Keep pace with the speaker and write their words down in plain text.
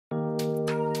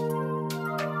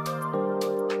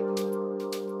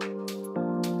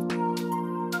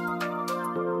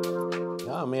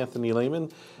I'm Anthony Lehman.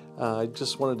 I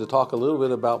just wanted to talk a little bit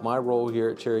about my role here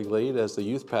at Cherry Glade as the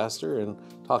youth pastor and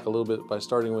talk a little bit by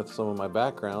starting with some of my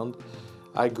background.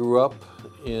 I grew up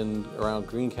around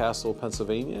Greencastle,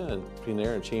 Pennsylvania, and between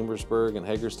there and Chambersburg and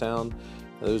Hagerstown.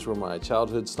 Those were my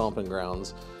childhood stomping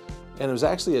grounds. And it was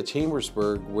actually at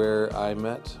Chambersburg where I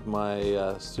met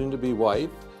my soon-to-be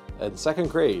wife in second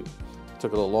grade. It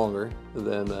took a little longer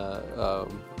than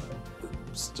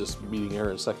just meeting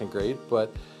her in second grade,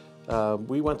 but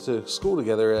we went to school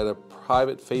together at a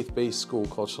private faith-based school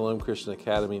called Shalom Christian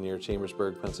Academy near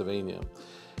Chambersburg, Pennsylvania.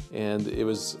 And it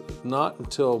was not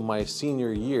until my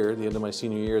senior year, the end of my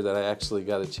senior year, that I actually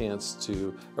got a chance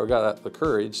to, or got the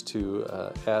courage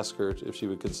to ask her if she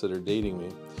would consider dating me.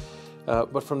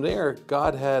 But from there,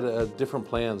 God had different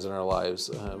plans in our lives.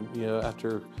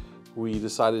 After we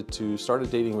decided to start a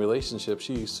dating relationship,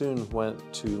 she soon went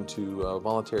to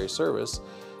voluntary service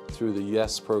through the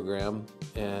YES program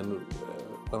and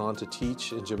went on to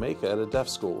teach in Jamaica at a deaf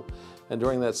school. And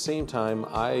during that same time,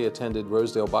 I attended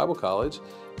Rosedale Bible College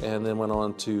and then went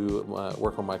on to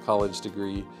work on my college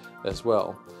degree as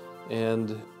well.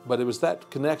 But it was that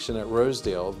connection at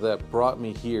Rosedale that brought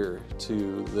me here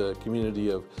to the community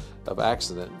of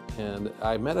accident. And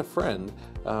I met a friend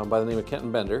by the name of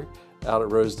Kenton Bender out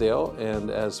at Rosedale, and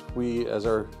as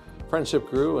our friendship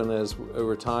grew and as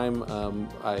over time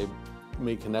I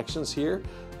made connections here,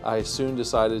 I soon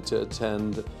decided to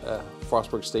attend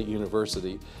Frostburg State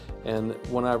University. And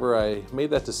whenever I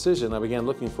made that decision, I began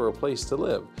looking for a place to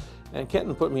live. And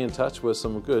Kenton put me in touch with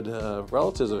some good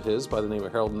relatives of his by the name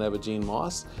of Harold and Eva Jean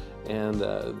Moss, and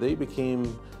they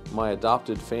became my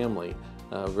adopted family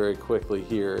very quickly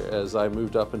here as I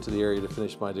moved up into the area to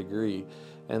finish my degree.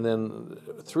 And then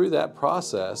through that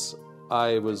process,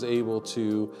 I was able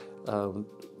to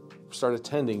start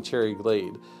attending Cherry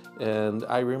Glade. And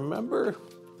I remember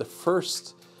the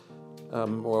first,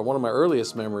 or one of my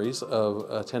earliest memories of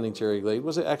attending Cherry Glade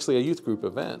was actually a youth group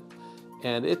event.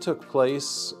 And it took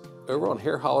place over on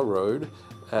Hare Hollow Road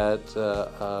at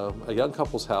a young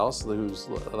couple's house whose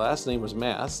last name was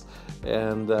Mass,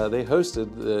 and they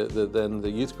hosted the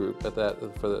youth group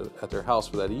at their house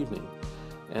for that evening.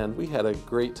 And we had a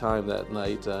great time that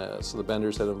night. So the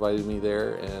Benders had invited me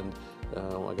there, and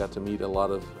I got to meet a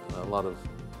lot of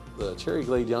the Cherry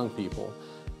Glade young people,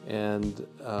 and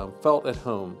felt at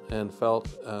home and felt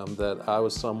that I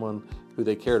was someone who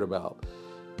they cared about.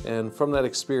 And from that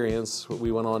experience,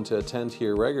 we went on to attend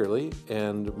here regularly,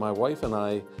 and my wife and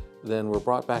I then were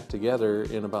brought back together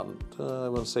in about, I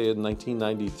want to say in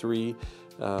 1993,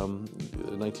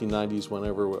 1990s,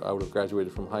 whenever I would have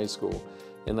graduated from high school.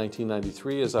 In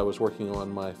 1993, as I was working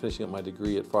on finishing up my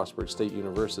degree at Frostburg State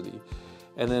University.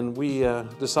 And then we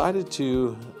decided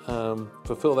to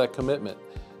fulfill that commitment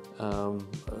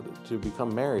to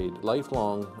become married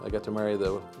lifelong. I got to marry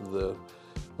the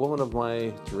woman of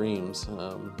my dreams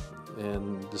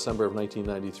in December of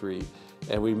 1993,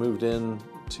 and we moved in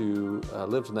to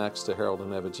lived next to Harold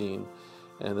and Eva Jean,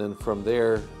 and then from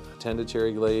there attended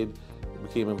Cherry Glade,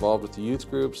 became involved with the youth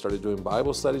group, started doing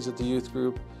Bible studies at the youth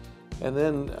group, and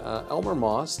then Elmer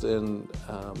Most and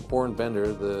Orrin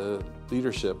Bender, the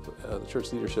leadership, the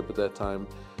church leadership at that time,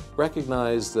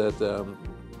 recognized that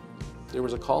there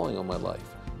was a calling on my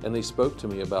life, and they spoke to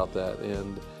me about that.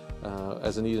 And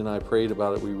as Anita and I prayed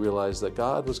about it, we realized that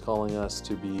God was calling us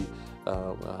to be,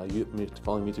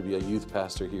 calling me to be a youth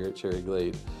pastor here at Cherry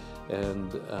Glade.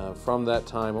 And from that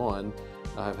time on,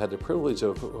 I've had the privilege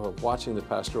of watching the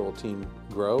pastoral team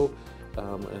grow,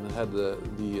 and had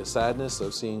the sadness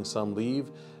of seeing some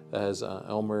leave as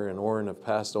Elmer and Orrin have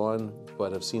passed on,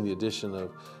 but I've seen the addition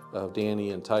of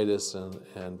Danny and Titus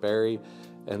and Barry.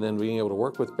 And then being able to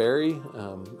work with Barry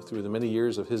through the many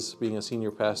years of his being a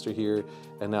senior pastor here,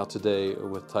 and now today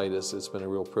with Titus, it's been a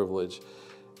real privilege.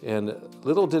 And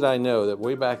little did I know that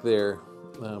way back there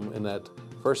in that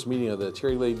first meeting of the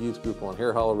Cherry Glade Youth Group on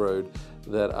Hare Hollow Road,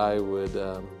 that I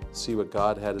would see what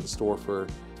God had in store for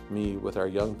me with our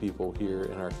young people here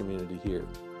in our community here.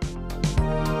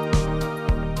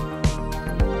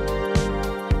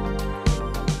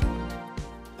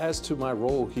 As to my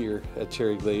role here at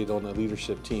Cherry Glade on the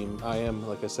leadership team, I am,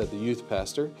 like I said, the youth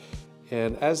pastor.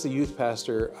 And as the youth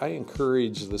pastor, I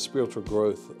encourage the spiritual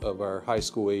growth of our high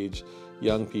school age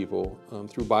young people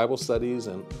through Bible studies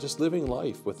and just living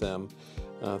life with them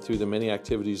through the many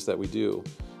activities that we do.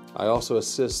 I also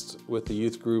assist with the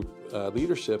youth group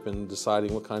leadership in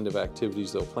deciding what kind of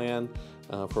activities they'll plan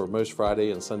for most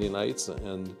Friday and Sunday nights,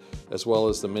 and as well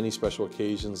as the many special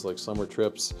occasions like summer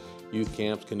trips, youth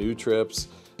camps, canoe trips,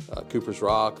 Cooper's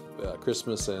Rock,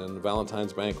 Christmas and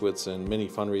Valentine's banquets, and many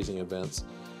fundraising events.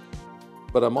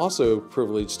 But I'm also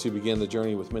privileged to begin the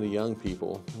journey with many young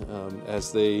people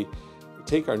as they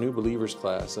take our new believers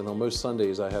class. And on most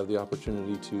Sundays, I have the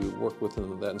opportunity to work with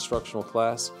them in that instructional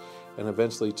class and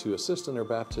eventually to assist in their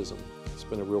baptism. It's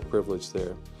been a real privilege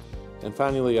there. And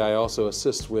finally, I also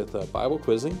assist with Bible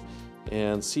quizzing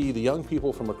and see the young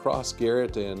people from across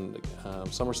Garrett and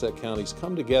Somerset counties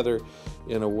come together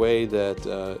in a way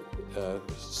that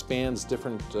spans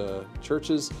different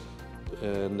churches,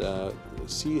 and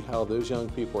see how those young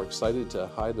people are excited to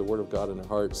hide the Word of God in their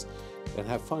hearts and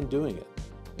have fun doing it.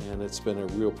 And it's been a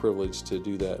real privilege to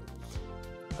do that.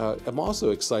 I'm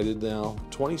also excited now,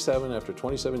 after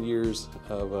 27 years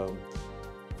of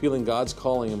feeling God's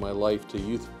calling in my life to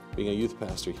being a youth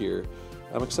pastor here.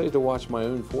 I'm excited to watch my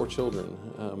own 4 children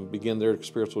begin their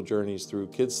spiritual journeys through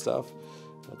kids stuff,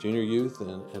 junior youth,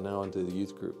 and now into the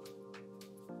youth group.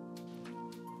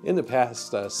 In the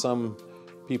past, some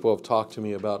people have talked to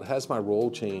me about, has my role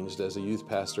changed as a youth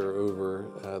pastor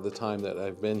over the time that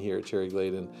I've been here at Cherry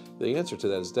Glade? And the answer to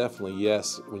that is definitely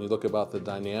yes, when you look about the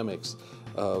dynamics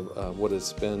of what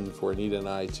it's been for Anita and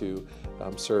I to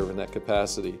serve in that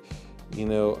capacity. You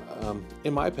know,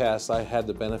 in my past, I had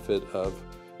the benefit of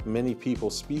many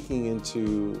people speaking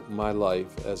into my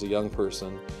life as a young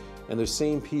person, and those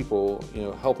same people, you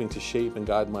know, helping to shape and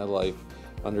guide my life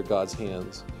under God's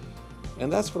hands.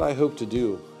 And that's what I hope to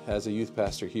do as a youth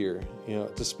pastor here, you know,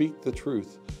 to speak the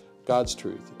truth, God's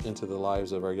truth, into the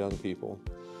lives of our young people.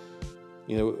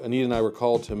 You know, Anita and I were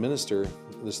called to minister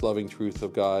this loving truth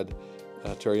of God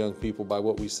to our young people by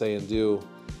what we say and do.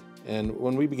 And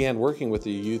when we began working with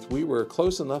the youth, we were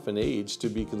close enough in age to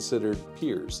be considered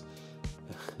peers.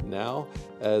 Now,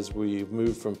 as we've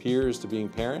moved from peers to being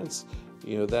parents,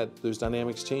 you know, those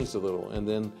dynamics changed a little. And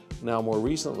then now more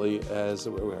recently, as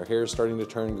our hair is starting to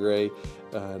turn gray,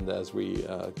 and as we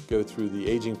go through the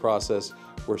aging process,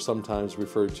 we're sometimes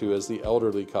referred to as the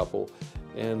elderly couple.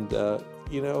 And,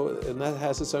 you know, and that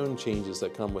has its own changes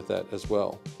that come with that as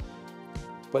well.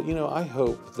 But, you know, I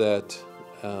hope that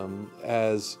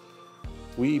as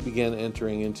we begin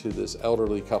entering into this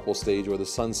elderly couple stage, or the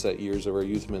sunset years of our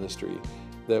youth ministry,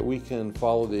 that we can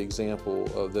follow the example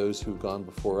of those who've gone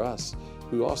before us,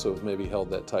 who also have maybe held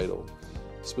that title.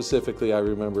 Specifically, I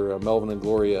remember Melvin and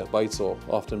Gloria Beitzel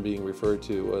often being referred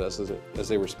to as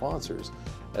they were sponsors,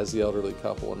 as the elderly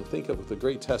couple, and think of the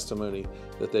great testimony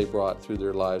that they brought through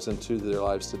their lives and to their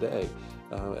lives today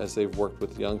as they've worked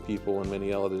with young people and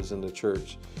many elders in the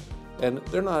church. And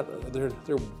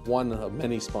they're one of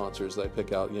many sponsors that I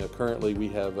pick out. You know, currently we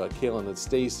have Kaylin and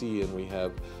Stacy, and we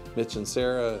have Mitch and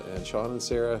Sarah, and Sean and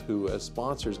Sarah, who as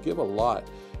sponsors give a lot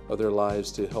of their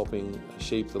lives to helping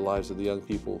shape the lives of the young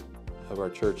people of our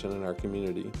church and in our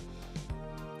community.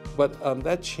 But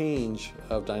that change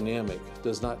of dynamic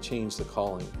does not change the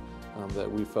calling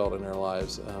that we felt in our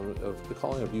lives, of the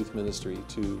calling of youth ministry,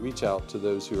 to reach out to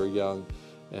those who are young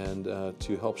and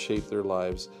to help shape their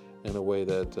lives in a way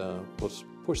that will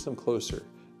push them closer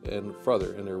and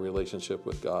further in their relationship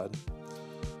with God.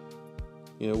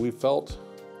 You know, we felt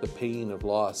the pain of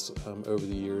loss over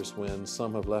the years when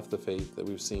some have left the faith that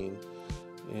we've seen.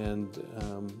 And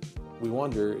we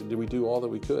wonder, did we do all that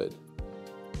we could?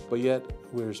 But yet,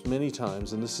 there's many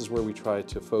times, and this is where we try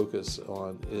to focus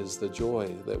on, is the joy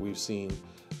that we've seen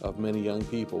of many young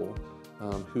people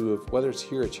who have, whether it's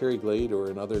here at Cherry Glade or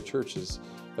in other churches,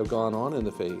 have gone on in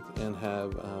the faith and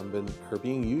are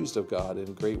being used of God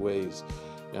in great ways.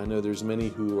 And I know there's many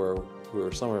who are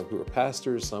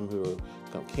pastors, some who have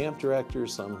become camp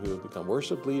directors, some who have become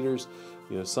worship leaders,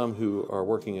 you know, some who are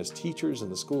working as teachers in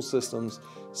the school systems,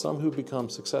 some who become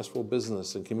successful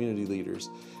business and community leaders,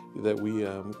 that we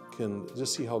can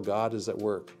just see how God is at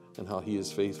work and how He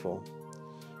is faithful.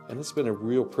 And it's been a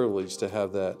real privilege to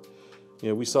have that. You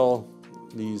know, we saw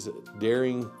these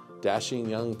daring, dashing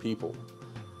young people,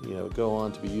 you know, go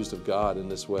on to be used of God in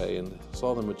this way, and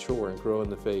saw them mature and grow in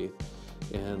the faith.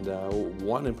 And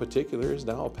one in particular is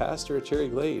now a pastor at Cherry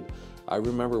Glade. I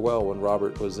remember well when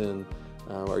Robert was in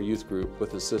our youth group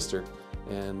with his sister,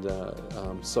 and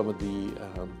some of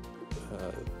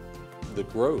the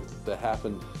growth that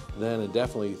happened then, and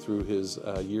definitely through his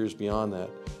years beyond that.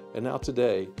 And now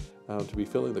today, to be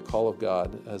feeling the call of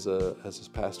God as a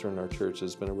pastor in our church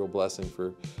has been a real blessing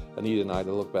for Anita and I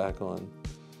to look back on.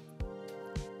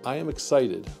 I am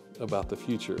excited about the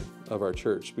future of our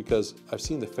church because I've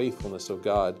seen the faithfulness of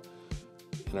God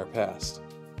in our past.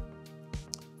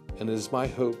 And it is my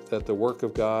hope that the work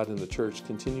of God in the church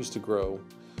continues to grow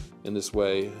in this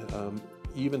way,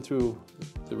 even through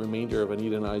the remainder of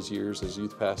Anita and I's years as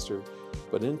youth pastor,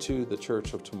 but into the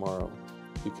church of tomorrow,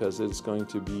 because it's going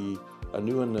to be a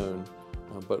new unknown,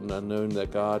 but an unknown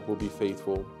that God will be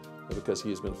faithful because He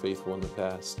has been faithful in the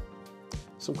past.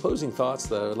 Some closing thoughts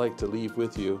that I would like to leave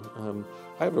with you.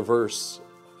 I have a verse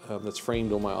that's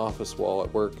framed on my office wall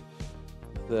at work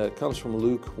that comes from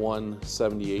Luke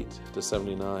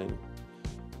 1:78-79.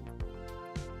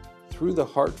 Through the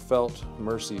heartfelt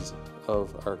mercies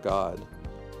of our God,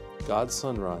 God's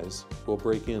sunrise will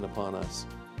break in upon us,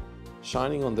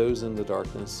 shining on those in the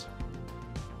darkness,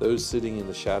 those sitting in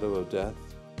the shadow of death,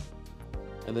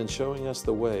 and then showing us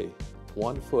the way,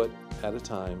 one foot at a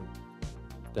time,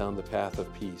 down the path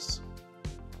of peace.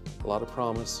 A lot of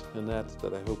promise in that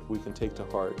I hope we can take to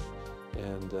heart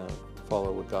and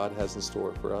follow what God has in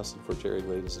store for us and for Cherry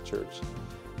Glade as a church.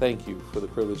 Thank you for the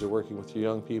privilege of working with your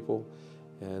young people,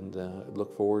 and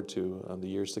look forward to the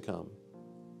years to come.